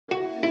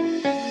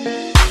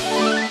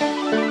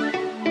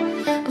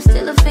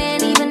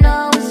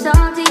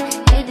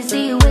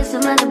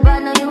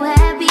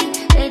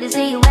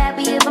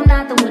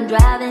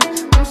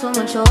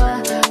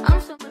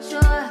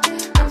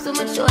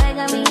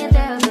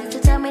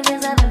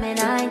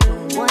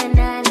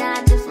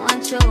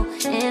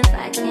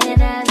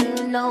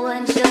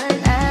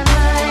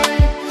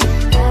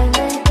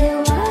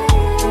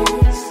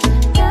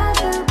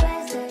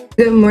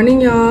Good morning,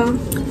 y'all.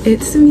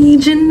 It's me,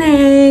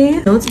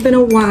 Janae. I know it's been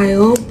a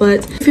while,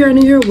 but if you're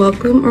new here,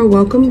 welcome or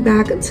welcome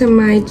back to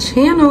my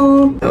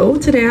channel. So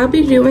today I'll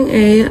be doing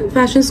a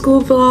fashion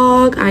school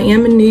vlog. I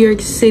am in New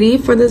York City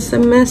for the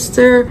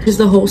semester, just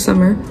the whole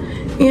summer.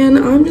 And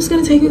I'm just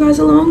gonna take you guys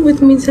along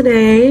with me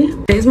today.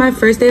 Today's my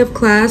first day of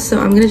class, so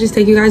I'm gonna just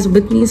take you guys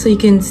with me so you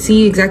can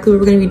see exactly what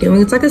we're gonna be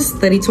doing. It's like a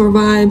study tour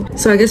vibe.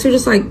 So I guess we're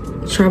just like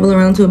travel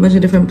around to a bunch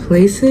of different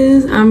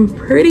places, I'm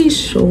pretty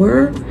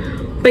sure.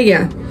 But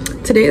yeah,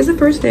 today is the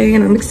first day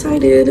and I'm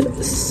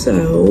excited.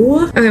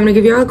 So I'm gonna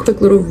give y'all a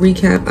quick little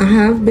recap. I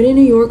have been in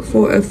New York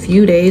for a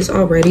few days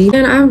already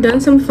and I've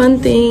done some fun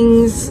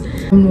things.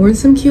 I'm wearing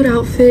some cute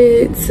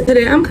outfits.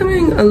 Today I'm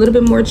coming a little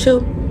bit more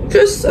chill,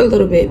 just a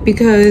little bit,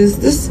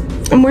 because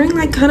I'm wearing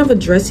like kind of a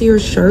dressier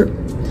shirt,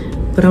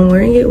 but I'm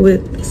wearing it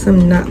with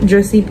some not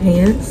dressy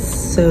pants.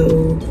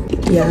 So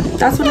yeah,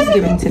 that's what it's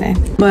giving today.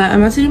 But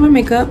I'm about to do my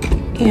makeup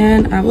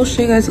and I will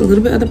show you guys a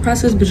little bit of the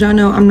process, but y'all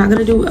know I'm not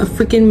gonna do a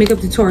freaking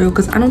makeup tutorial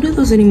because I don't do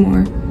those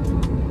anymore.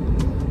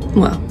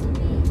 Well,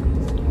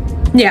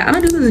 yeah, I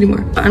don't do those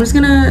anymore. But I'm just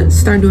gonna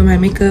start doing my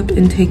makeup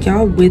and take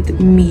y'all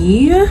with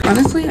me.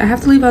 Honestly, I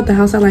have to leave out the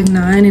house at like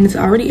 9 and it's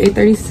already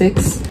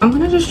 8:36. I'm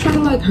gonna just try to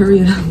like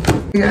hurry up.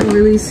 I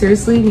really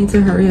seriously need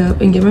to hurry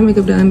up and get my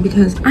makeup done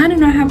because I do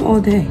not have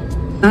all day.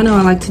 I know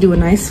I like to do a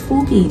nice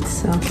full beat,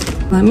 so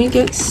let me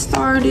get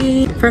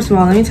started. First of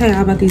all, let me tell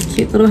y'all about these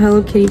cute little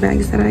Hello Kitty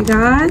bags that I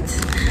got.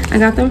 I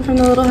got them from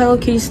the little Hello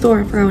Kitty store.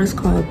 I forgot what it's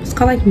called. It's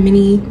called like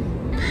mini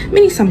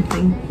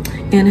something.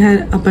 And it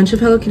had a bunch of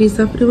Hello Kitty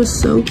stuff, but it was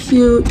so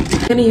cute.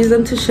 I'm gonna use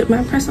them to ship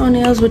my press-on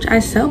nails, which I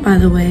sell, by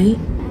the way.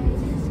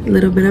 A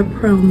little bit of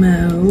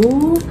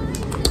promo.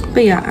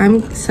 But yeah,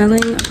 I'm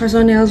selling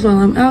press-on nails while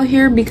I'm out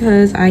here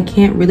because I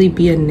can't really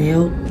be a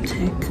nail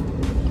tech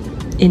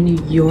in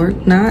New York.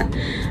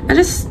 I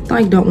just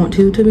like don't want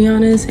to be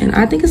honest, and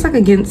I think it's like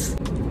against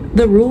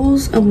the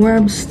rules of where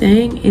I'm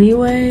staying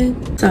anyway.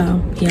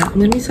 So yeah, I'm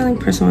gonna be selling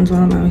press-ons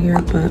while I'm out here,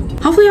 but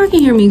hopefully y'all can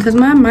hear me because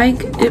my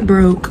mic, it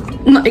broke.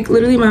 Like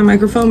literally my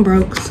microphone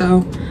broke,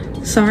 so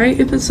sorry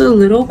if it's a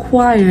little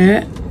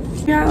quiet.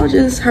 Yeah, I'll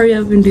just hurry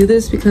up and do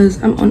this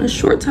because I'm on a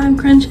short time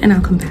crunch and I'll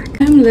come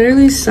back. I'm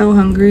literally so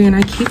hungry and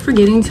I keep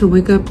forgetting to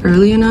wake up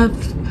early enough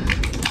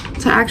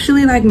to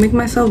actually like make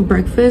myself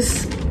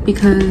breakfast,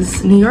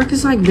 because New York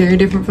is like very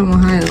different from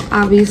Ohio,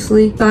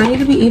 obviously. So I need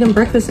to be eating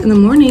breakfast in the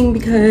morning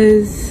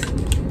because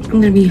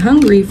I'm gonna be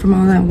hungry from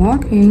all that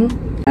walking.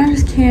 I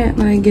just can't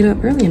like get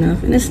up early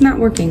enough and it's not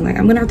working. Like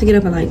I'm gonna have to get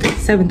up at like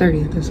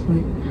 7:30 at this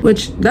point,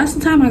 which that's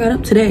the time I got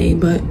up today,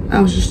 but I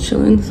was just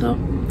chilling, so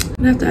I'm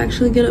gonna have to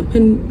actually get up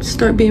and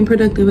start being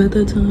productive at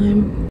that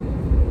time.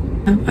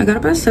 I got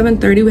up at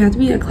 7:30. We have to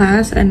be at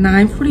class at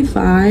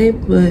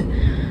 9:45, but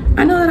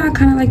I know that I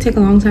kind of like take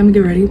a long time to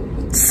get ready,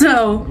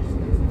 so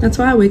that's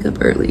why I wake up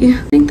early.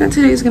 I think that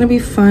today is gonna be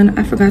fun.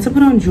 I forgot to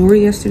put on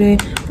jewelry yesterday.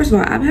 First of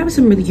all, I've had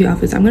some really cute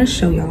outfits. I'm gonna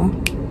show y'all.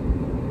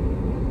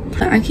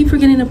 I keep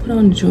forgetting to put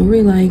on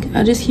jewelry. Like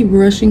I just keep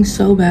rushing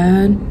so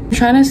bad. I'm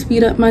trying to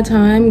speed up my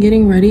time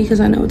getting ready because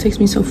I know it takes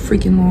me so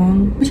freaking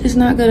long, which is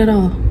not good at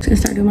all. I'm gonna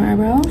start doing my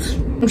eyebrows.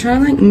 I'm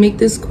trying to like make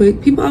this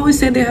quick. People always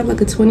say they have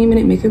like a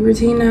 20-minute makeup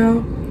routine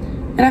now.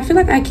 And I feel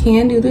like I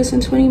can do this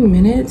in 20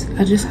 minutes.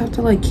 I just have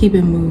to like keep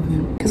it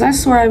moving. Because I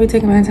swear I be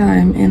taking my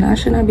time and I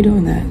should not be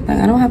doing that. Like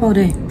I don't have all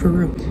day, for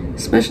real.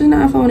 Especially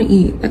not if I want to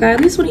eat. Like I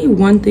at least want to eat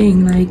one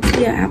thing, like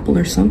maybe an apple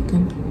or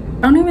something.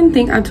 I don't even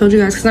think I told you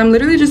guys because I'm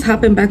literally just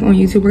hopping back on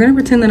YouTube. We're going to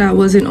pretend that I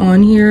wasn't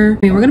on here.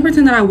 I mean, we're going to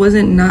pretend that I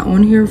wasn't not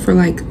on here for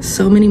like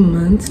so many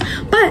months.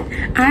 But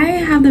I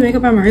have the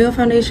Makeup by Mario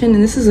foundation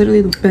and this is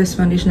literally the best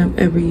foundation I've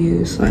ever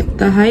used. Like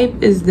the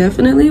hype is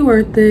definitely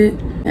worth it.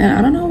 And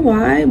I don't know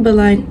why, but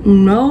like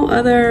no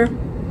other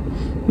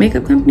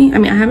makeup company, I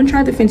mean I haven't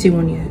tried the Fenty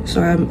one yet,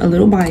 so I'm a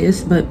little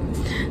biased, but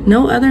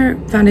no other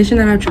foundation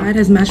that I've tried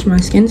has matched my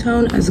skin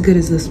tone as good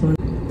as this one.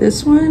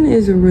 This one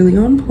is really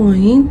on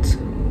point.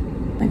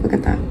 Like look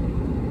at that.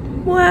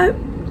 What?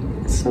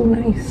 It's so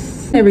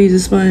nice. I never use a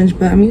sponge,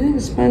 but I'm using a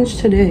sponge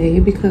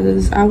today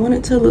because I want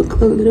it to look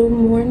a little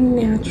more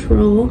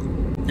natural.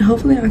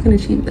 Hopefully I can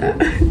achieve that.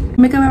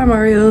 Makeup by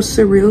Mario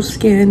Surreal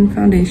Skin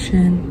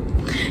Foundation.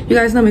 You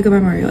guys know Makeup by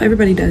Mario.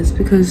 Everybody does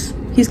because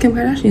he's Kim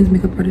Kardashian's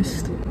makeup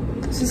artist.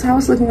 This is how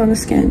it's looking on the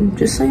skin,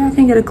 just so y'all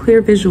can get a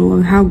clear visual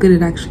of how good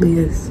it actually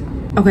is.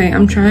 Okay,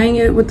 I'm trying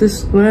it with this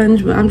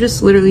sponge, but I'm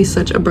just literally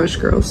such a brush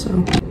girl,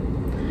 so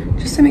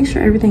just to make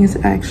sure everything is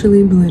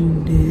actually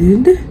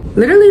blended.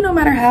 Literally, no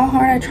matter how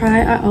hard I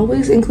try, I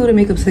always include a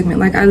makeup segment.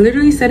 Like I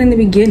literally said in the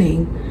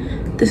beginning,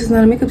 this is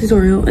not a makeup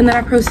tutorial, and then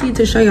I proceed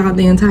to show y'all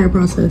the entire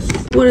process.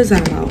 What is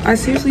that about? I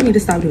seriously need to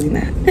stop doing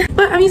that.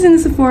 But I'm using the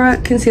Sephora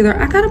concealer.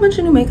 I got a bunch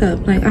of new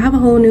makeup. Like I have a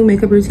whole new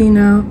makeup routine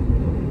now,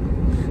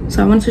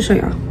 so I wanted to show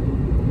y'all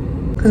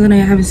because I know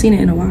y'all haven't seen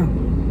it in a while.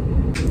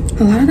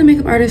 A lot of the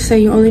makeup artists say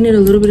you only need a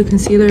little bit of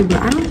concealer, but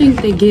I don't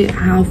think they get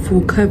how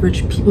full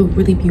coverage people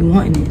really be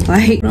wanting it.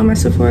 Like on my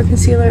Sephora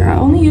concealer, I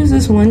only use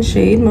this one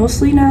shade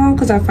mostly now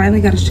because I finally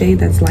got a shade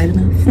that's light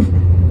enough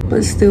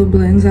but still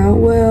blends out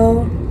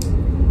well.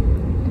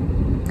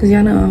 because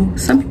y'all know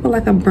some people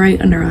like a bright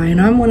under eye, and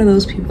I'm one of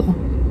those people.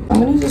 I'm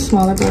gonna use a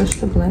smaller brush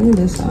to blend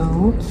this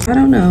out. I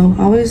don't know,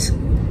 always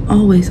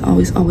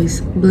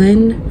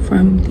blend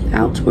from the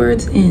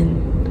outwards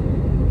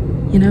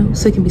in, you know,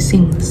 so it can be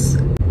seamless.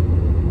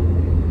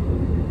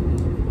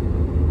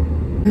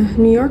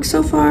 New York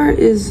so far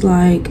is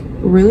like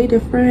really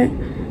different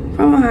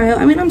from Ohio.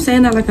 I mean, I'm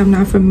saying that like I'm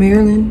not from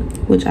Maryland,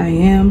 which I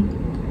am,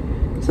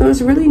 so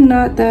it's really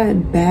not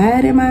that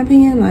bad in my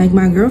opinion. Like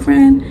my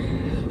girlfriend,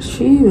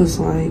 she was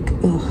like,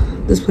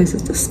 ugh, this place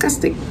is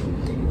disgusting.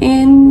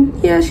 And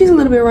yeah, she's a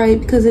little bit right,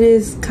 because it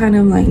is kind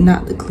of like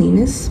not the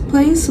cleanest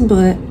place,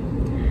 but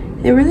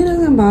it really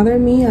doesn't bother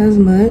me as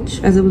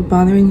much as it was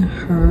bothering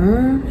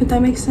her, if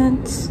that makes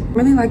sense. I'm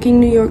really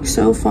liking New York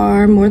so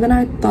far, more than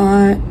I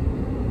thought.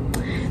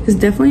 It's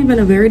definitely been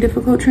a very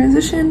difficult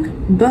transition,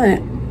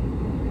 but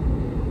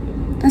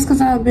that's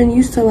because I've been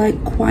used to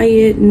like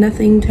quiet,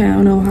 nothing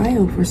town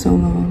Ohio for so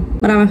long.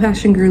 But I'm a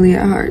fashion girly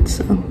at heart,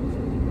 so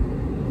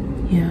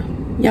yeah,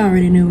 y'all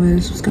already knew where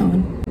this was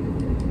going.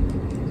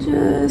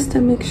 Just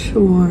to make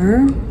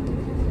sure.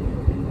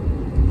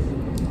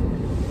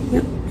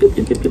 Yep.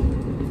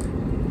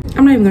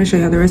 I'm not even gonna show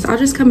y'all the rest. I'll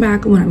just come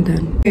back when I'm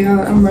done. Okay,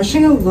 I'm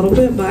rushing a little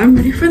bit, but I'm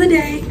ready for the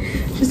day.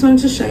 Just wanted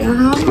to show y'all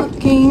how I'm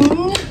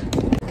looking.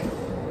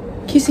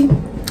 You see,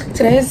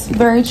 today is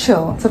very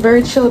chill. It's a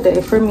very chill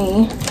day for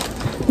me.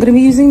 I'm gonna be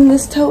using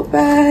this tote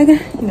bag.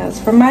 You know, it's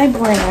from my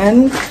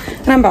brand,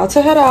 and I'm about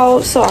to head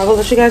out, so I will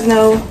let you guys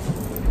know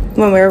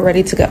when we're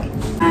ready to go.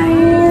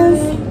 Guys,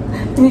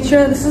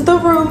 Mitra, this is the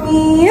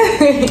roomie.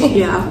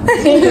 Yeah.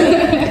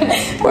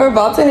 We're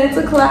about to head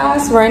to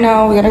class right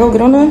now. We gotta go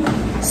get on the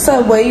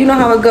subway. You know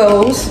how it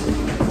goes.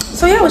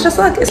 So yeah, wish us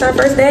luck. It's our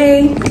first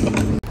day.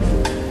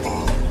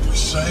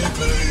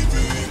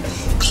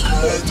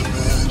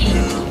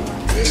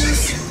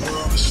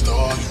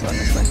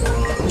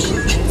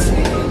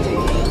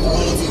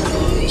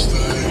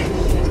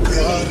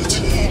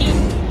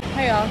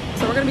 Hey y'all,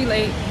 so we're gonna be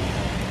late,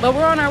 but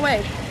we're on our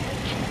way.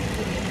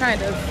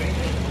 Kind of.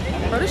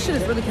 Bro, this shit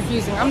is really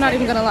confusing. I'm not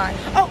even gonna lie.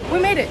 Oh, we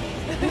made it.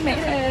 We made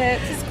it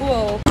to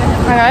school.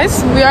 Hi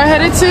guys, we are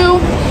headed to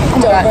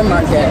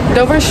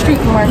Dover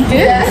Street Market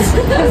yes.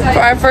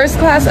 For our first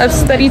class of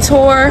study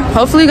tour.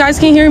 Hopefully you guys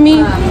can hear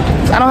me.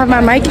 I don't have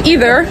my mic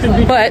either,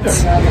 but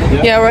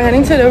yeah, we're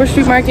heading to Dover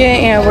Street Market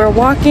and we're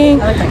walking,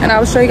 and I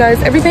will show you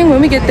guys everything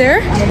when we get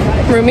there.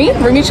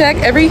 Roomie check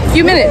every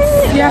few minutes.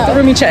 You have to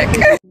roomie check.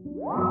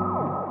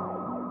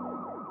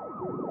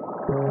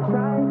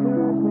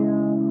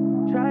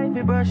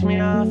 Brush me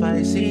off,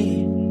 I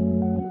see.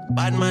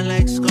 Bad man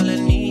likes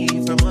calling me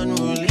from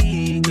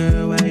unruly.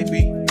 Girl, why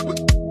be?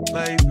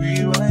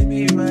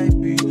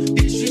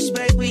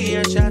 Disrespect we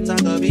a chat I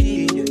go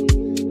be.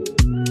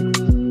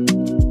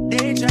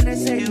 They try to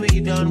say we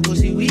done,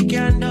 pussy we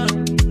can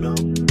done. No,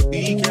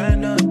 we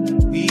can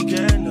done. We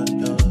cannot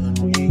done.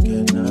 We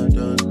cannot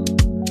done.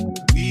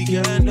 We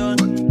can done.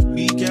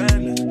 We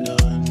cannot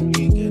done.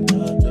 We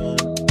cannot done.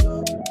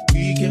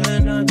 We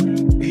cannot.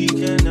 We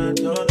cannot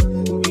done.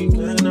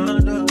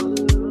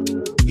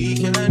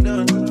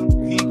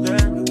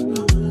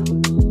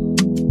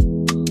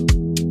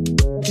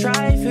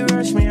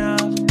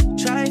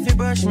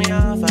 Brush me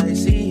off, I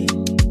see.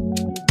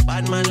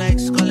 Bad man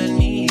likes calling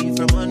me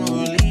from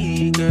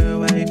unruly. Girl,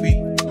 why be?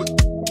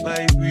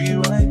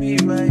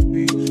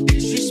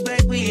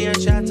 Disrespect we a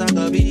chat I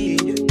go be.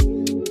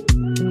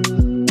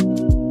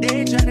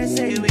 They try to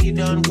say we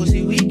done,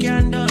 pussy we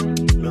can done.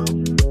 No,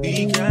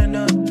 we can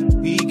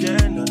done. We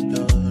cannot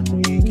done.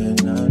 We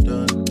cannot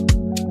done.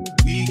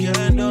 We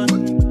can done.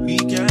 We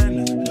cannot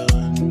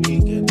done.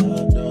 We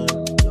cannot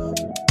done.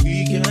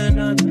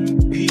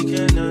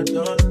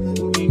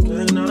 We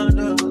cannot.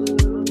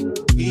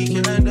 We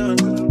cannot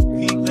done.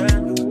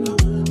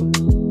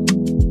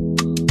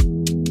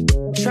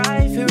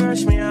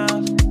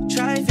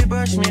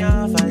 Brush me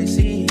off, I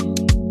see.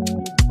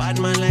 Bad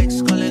man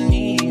likes calling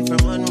me from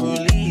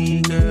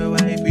unruly. Girl,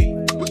 why be?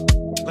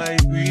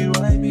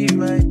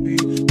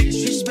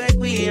 Disrespect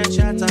we a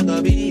chat I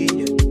go be.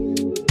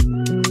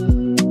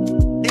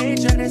 They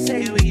try to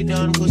say we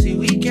done, pussy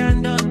we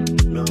can done.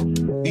 No,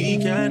 we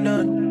can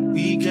done.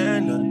 We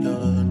cannot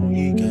done.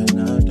 We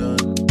cannot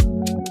done.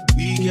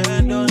 We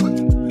can done.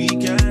 We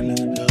cannot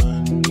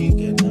done. We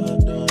cannot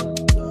done.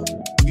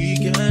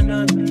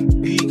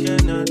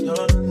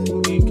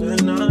 We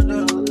cannot.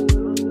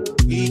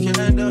 We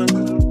cannot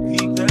done.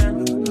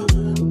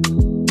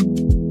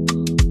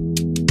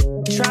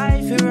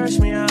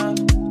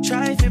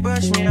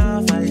 Brush me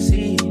off, I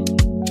see.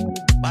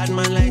 Bad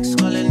man likes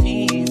calling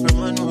me from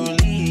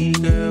unruly.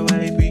 Girl,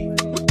 why be?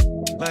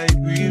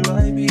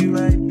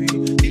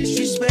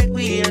 Disrespect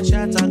we a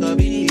chat I go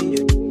be.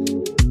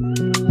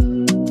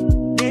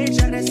 They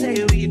try to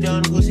say we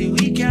done, pussy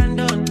we can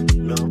done.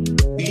 No,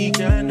 we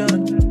can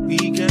done. We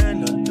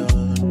cannot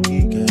done.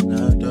 We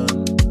cannot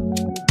done.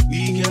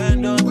 We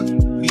can done.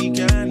 We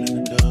cannot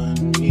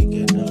done. We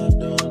cannot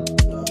done.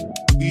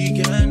 We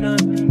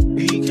cannot.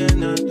 We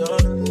cannot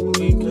done.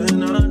 We can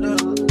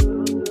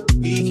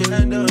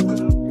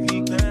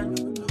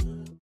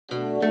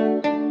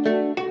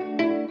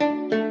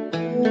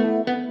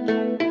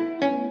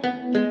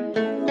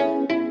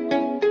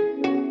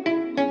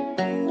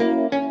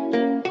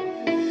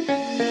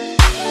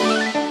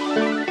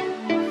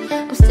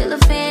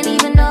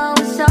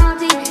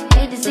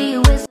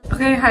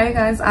Hi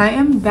guys, I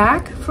am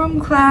back from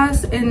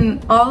class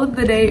and all of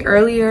the day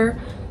earlier.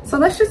 So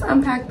let's just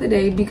unpack the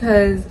day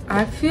because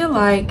I feel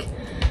like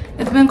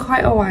it's been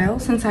quite a while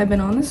since I've been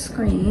on the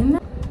screen.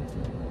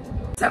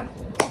 So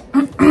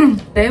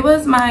today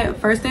was my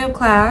first day of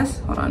class.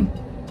 Hold on.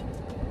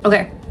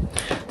 Okay.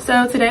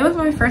 So today was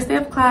my first day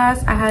of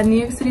class. I had New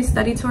York City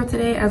study tour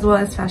today as well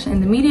as fashion in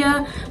the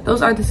media.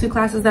 Those are the two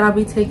classes that I'll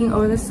be taking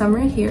over the summer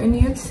here in New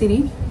York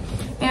City.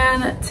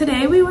 And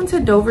today we went to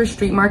Dover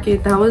Street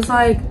Market. That was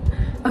like,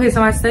 okay,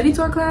 so my study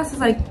tour class is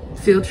like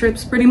field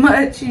trips pretty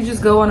much. You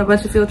just go on a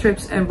bunch of field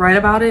trips and write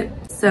about it.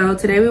 So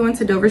today we went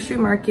to Dover Street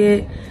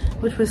Market,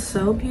 which was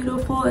so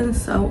beautiful and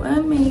so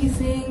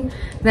amazing.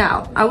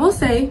 Now, I will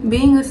say,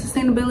 being a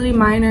sustainability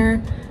minor,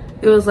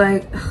 it was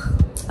like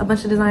a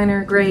bunch of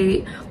designer,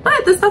 great.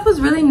 But the stuff was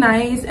really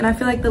nice, and I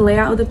feel like the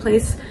layout of the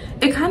place,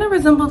 it kind of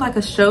resembled like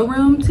a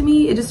showroom to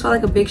me. It just felt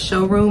like a big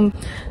showroom.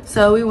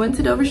 So we went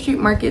to Dover Street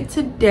Market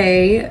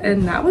today,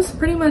 and that was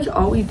pretty much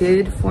all we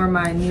did for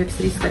my New York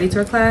City study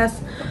tour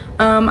class.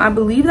 I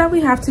believe that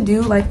we have to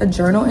do like a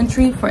journal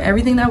entry for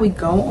everything that we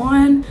go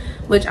on,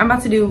 which I'm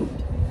about to do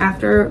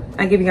after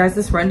I give you guys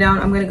this rundown.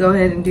 I'm gonna go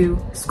ahead and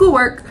do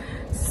schoolwork.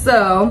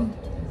 So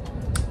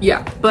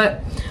yeah,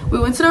 but we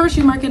went to Dover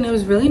Street Market and it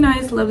was really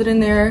nice. Loved it in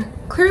there.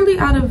 Clearly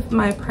out of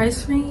my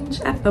price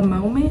range at the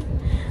moment.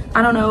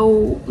 I don't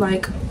know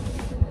like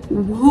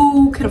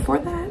who could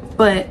afford that,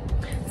 but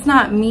it's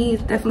not me.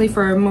 It's definitely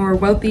for more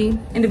wealthy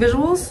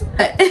individuals.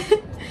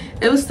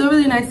 It was still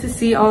really nice to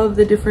see all of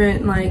the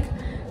different, like,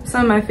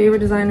 some of my favorite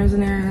designers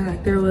in there.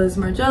 Like there was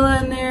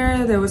Margiela in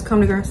there was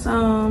Comme des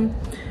Garçons,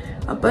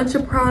 a bunch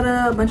of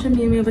Prada, a bunch of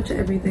Miu Miu, a bunch of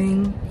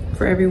everything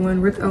for everyone.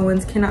 Rick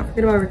Owens, cannot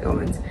forget about Rick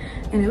Owens.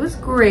 And it was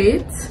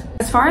great.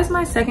 As far as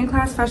my second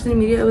class, fashion and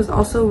media, it was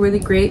also really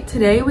great.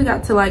 Today we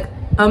got to like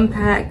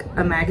unpack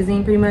a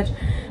magazine pretty much.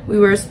 We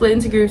were split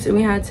into groups and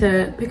we had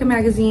to pick a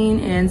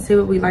magazine and say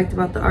what we liked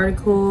about the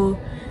article,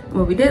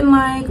 what we didn't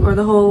like, or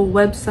the whole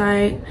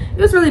website. It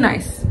was really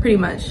nice, pretty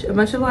much. A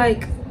bunch of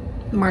like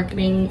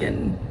marketing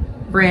and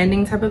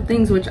branding type of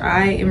things, which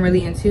I am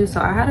really into.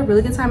 So I had a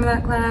really good time in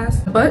that class.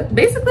 But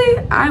basically,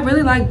 I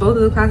really like both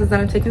of the classes that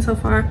I've taken so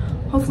far.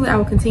 Hopefully I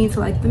will continue to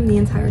like them the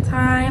entire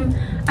time.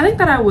 I think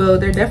that I will.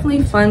 They're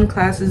definitely fun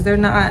classes. They're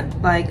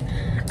not like,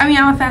 I mean,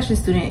 I'm a fashion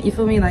student, you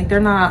feel me? Like they're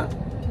not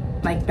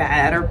like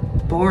bad or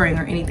boring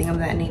or anything of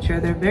that nature.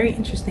 They're very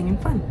interesting and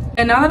fun.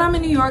 And now that I'm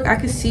in New York, I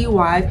can see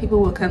why people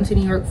would come to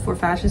New York for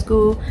fashion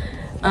school.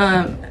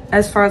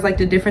 As far as like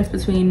the difference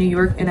between New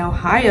York and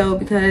Ohio,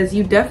 because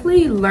you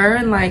definitely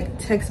learn like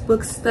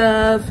textbook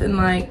stuff and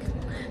like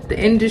the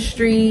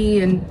industry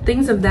and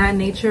things of that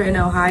nature in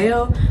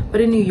Ohio,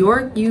 but in New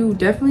York you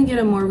definitely get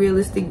a more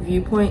realistic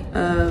viewpoint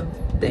of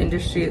the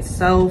industry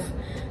itself,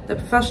 the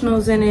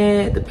professionals in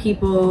it, the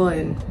people,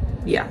 and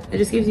yeah, it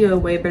just gives you a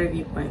way better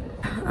viewpoint.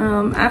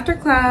 After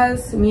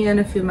class, me and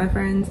a few of my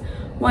friends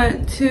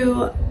went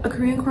to a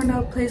Korean corn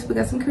dog place. We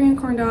got some Korean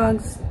corn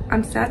dogs.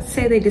 I'm sad to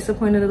say they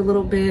disappointed a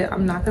little bit,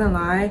 I'm not gonna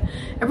lie.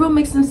 Everyone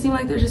makes them seem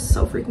like they're just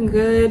so freaking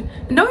good,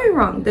 and don't get me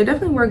wrong, they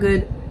definitely were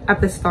good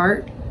at the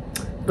start,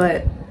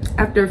 but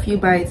after a few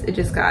bites it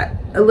just got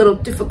a little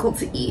difficult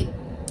to eat.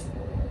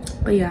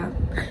 But yeah,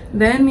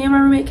 then me and my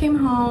roommate came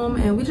home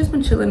and we just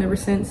been chilling ever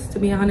since, to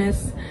be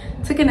honest.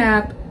 Took a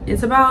nap.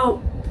 It's about,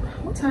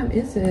 what time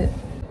is it?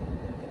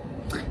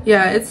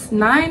 Yeah, it's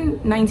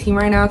 9:19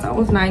 right now. It's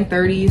almost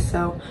 9:30,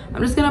 so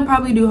I'm just gonna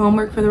probably do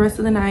homework for the rest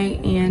of the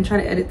night and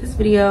try to edit this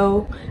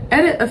video,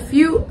 edit a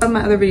few of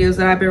my other videos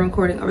that I've been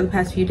recording over the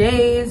past few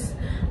days.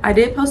 I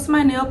did post to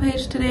my nail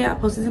page today. I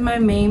posted to my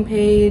main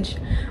page.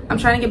 I'm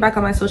trying to get back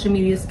on my social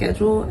media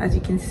schedule. As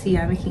you can see,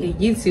 I'm making a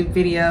YouTube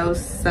video,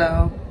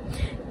 so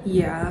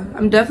yeah,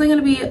 I'm definitely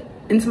gonna be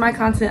into my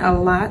content a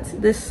lot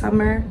this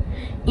summer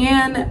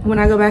and when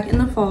I go back in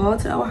the fall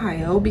to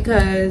Ohio,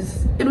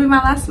 because it'll be my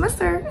last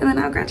semester and then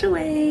I'll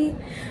graduate.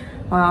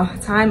 Wow,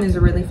 time is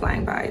really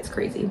flying by. It's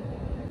crazy.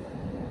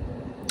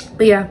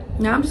 But yeah,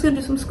 now I'm just gonna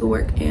do some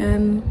schoolwork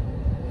and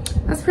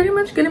that's pretty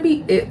much gonna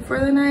be it for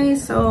the night.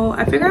 So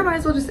I figure I might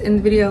as well just end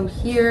the video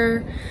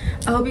here.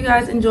 I hope you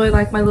guys enjoyed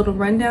like my little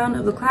rundown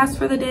of the class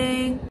for the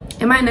day.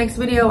 In my next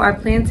video, I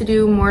plan to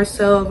do more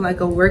so of like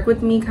a work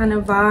with me kind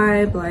of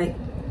vibe. Like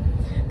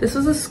this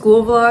was a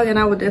school vlog and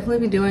I would definitely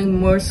be doing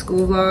more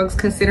school vlogs,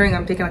 considering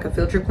I'm taking like a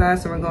field trip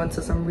class and we're going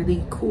to some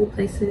really cool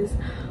places.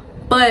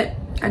 But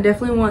I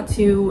definitely want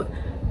to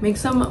make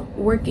some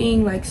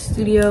working like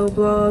studio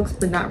vlogs,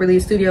 but not really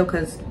a studio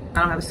because I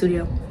don't have a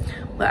studio.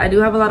 But I do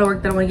have a lot of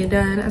work that I want to get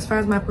done as far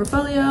as my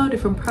portfolio,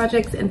 different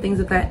projects and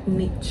things of that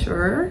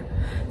nature.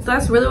 So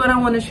that's really what I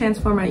want to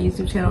transform my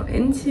YouTube channel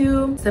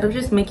into, instead of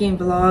just making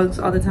vlogs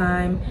all the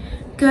time,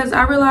 because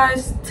I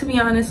realized, to be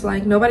honest,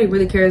 like nobody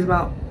really cares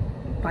about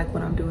like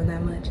what I'm doing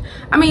that much.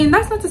 I mean,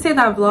 that's not to say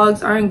that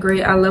vlogs aren't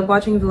great. I love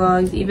watching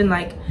vlogs, even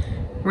like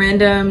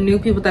random new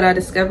people that I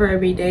discover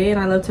every day, and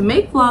I love to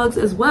make vlogs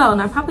as well,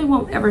 and I probably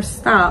won't ever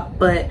stop,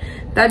 but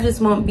that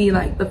just won't be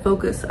like the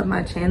focus of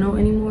my channel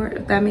anymore,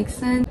 if that makes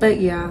sense. But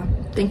yeah,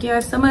 thank you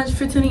guys so much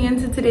for tuning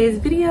into today's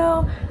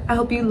video. I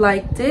hope you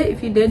liked it.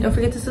 If you did, don't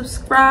forget to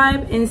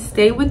subscribe and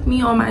stay with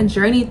me on my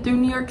journey through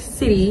New York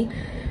City.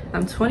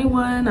 I'm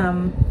 21,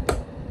 I'm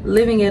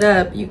living it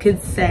up, you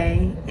could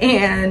say.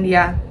 And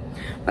yeah,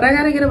 but I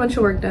gotta get a bunch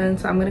of work done,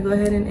 so I'm gonna go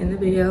ahead and end the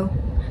video.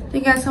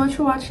 Thank you guys so much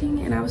for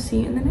watching, and I will see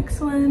you in the next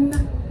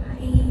one.